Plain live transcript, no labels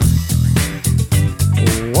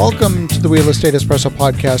Welcome to the Real Estate Espresso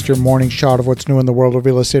Podcast, your morning shot of what's new in the world of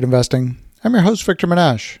real estate investing. I'm your host, Victor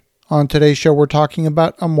Menashe. On today's show, we're talking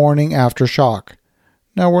about a morning aftershock.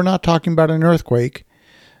 Now, we're not talking about an earthquake.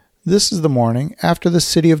 This is the morning after the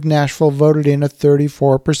city of Nashville voted in a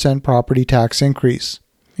 34% property tax increase.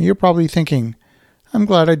 You're probably thinking, I'm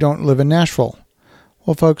glad I don't live in Nashville.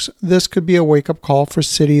 Well, folks, this could be a wake-up call for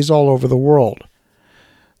cities all over the world.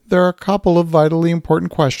 There are a couple of vitally important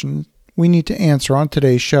questions we need to answer on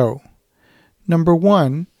today's show. Number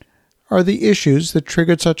one, are the issues that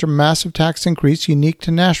triggered such a massive tax increase unique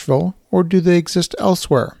to Nashville, or do they exist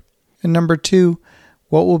elsewhere? And number two,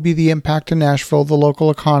 what will be the impact to Nashville, the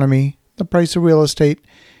local economy, the price of real estate,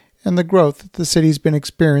 and the growth that the city's been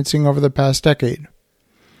experiencing over the past decade?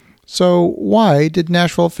 So why did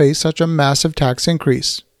Nashville face such a massive tax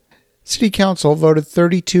increase? City Council voted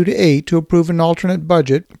 32-8 to approve an alternate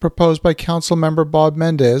budget proposed by Council Member Bob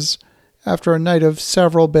Mendez after a night of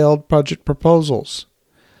several bailed budget proposals.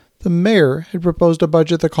 The mayor had proposed a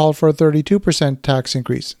budget that called for a 32% tax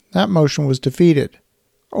increase. That motion was defeated.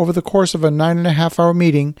 Over the course of a 9.5-hour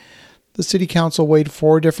meeting, the City Council weighed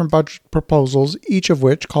 4 different budget proposals, each of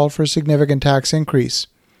which called for a significant tax increase.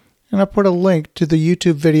 And I put a link to the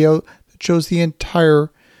YouTube video that shows the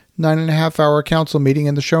entire 9.5-hour council meeting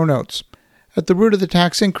in the show notes. At the root of the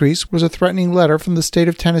tax increase was a threatening letter from the state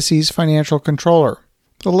of Tennessee's financial controller.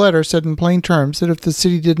 The letter said in plain terms that if the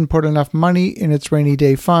city didn't put enough money in its rainy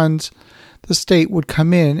day funds, the state would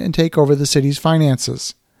come in and take over the city's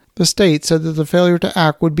finances. The state said that the failure to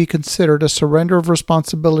act would be considered a surrender of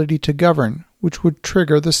responsibility to govern, which would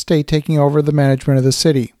trigger the state taking over the management of the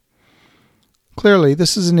city. Clearly,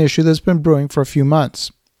 this is an issue that's been brewing for a few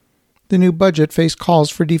months. The new budget faced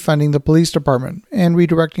calls for defunding the police department and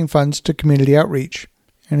redirecting funds to community outreach.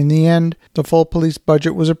 And in the end, the full police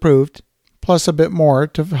budget was approved, plus a bit more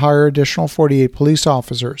to hire additional 48 police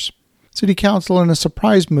officers. City Council, in a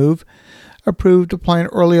surprise move, approved a plan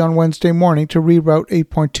early on Wednesday morning to reroute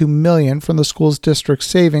 $8.2 million from the school's district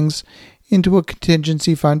savings into a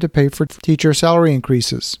contingency fund to pay for teacher salary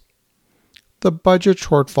increases. The budget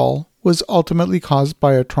shortfall was ultimately caused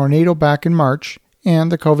by a tornado back in March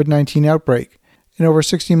and the COVID-19 outbreak. In over a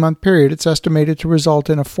 16-month period, it's estimated to result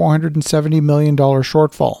in a $470 million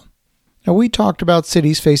shortfall. Now, we talked about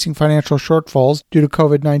cities facing financial shortfalls due to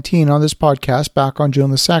COVID-19 on this podcast back on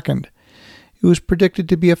June the 2nd. It was predicted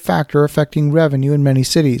to be a factor affecting revenue in many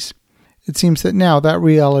cities. It seems that now that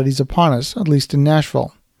reality is upon us, at least in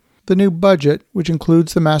Nashville. The new budget, which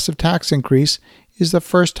includes the massive tax increase, is the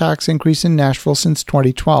first tax increase in Nashville since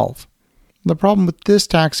 2012. The problem with this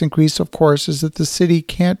tax increase, of course, is that the city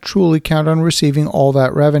can't truly count on receiving all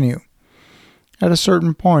that revenue. At a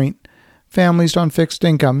certain point, families on fixed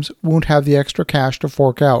incomes won't have the extra cash to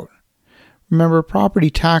fork out. Remember, property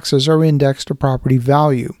taxes are indexed to property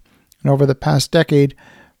value, and over the past decade,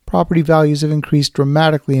 property values have increased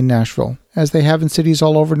dramatically in Nashville, as they have in cities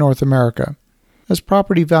all over North America. As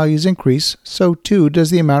property values increase, so too does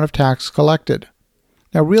the amount of tax collected.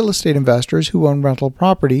 Now, real estate investors who own rental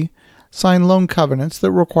property sign loan covenants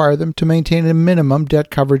that require them to maintain a minimum debt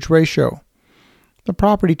coverage ratio. The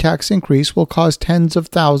property tax increase will cause tens of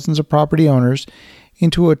thousands of property owners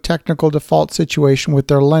into a technical default situation with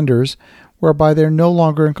their lenders, whereby they're no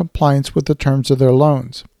longer in compliance with the terms of their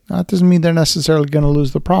loans. Now, that doesn't mean they're necessarily going to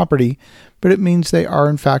lose the property, but it means they are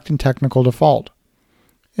in fact in technical default.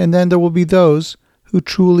 And then there will be those who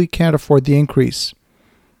truly can't afford the increase.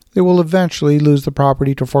 They will eventually lose the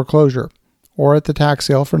property to foreclosure, or at the tax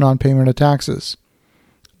sale for non-payment of taxes.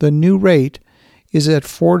 The new rate is at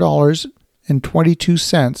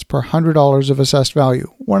 $4.22 per $100 of assessed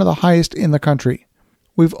value, one of the highest in the country.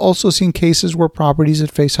 We've also seen cases where properties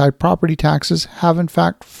that face high property taxes have in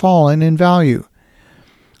fact fallen in value.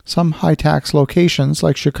 Some high-tax locations,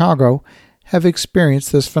 like Chicago, have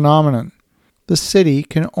experienced this phenomenon. The city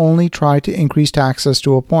can only try to increase taxes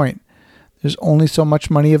to a point. There's only so much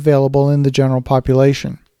money available in the general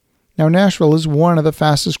population. Now, Nashville is one of the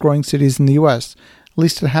fastest-growing cities in the U.S., at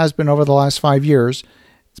least it has been over the last 5 years.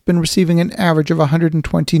 It's been receiving an average of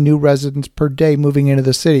 120 new residents per day moving into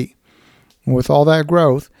the city. And with all that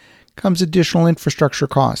growth comes additional infrastructure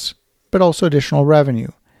costs, but also additional revenue.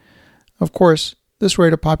 Of course, this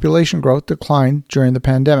rate of population growth declined during the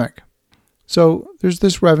pandemic. So there's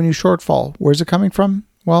this revenue shortfall. Where's it coming from?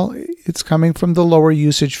 Well, it's coming from the lower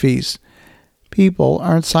usage fees. People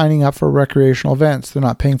aren't signing up for recreational events. They're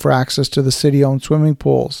not paying for access to the city-owned swimming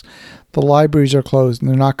pools. The libraries are closed and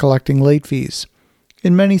they're not collecting late fees.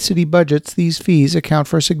 In many city budgets, these fees account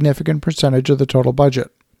for a significant percentage of the total budget.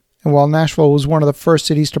 And while Nashville was one of the first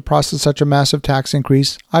cities to process such a massive tax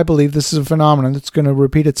increase, I believe this is a phenomenon that's going to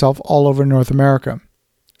repeat itself all over North America.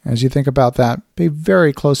 As you think about that, pay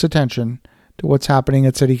very close attention to what's happening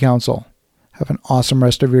at City Council. Have an awesome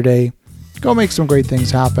rest of your day. Go make some great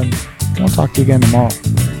things happen. I'll talk to you again tomorrow.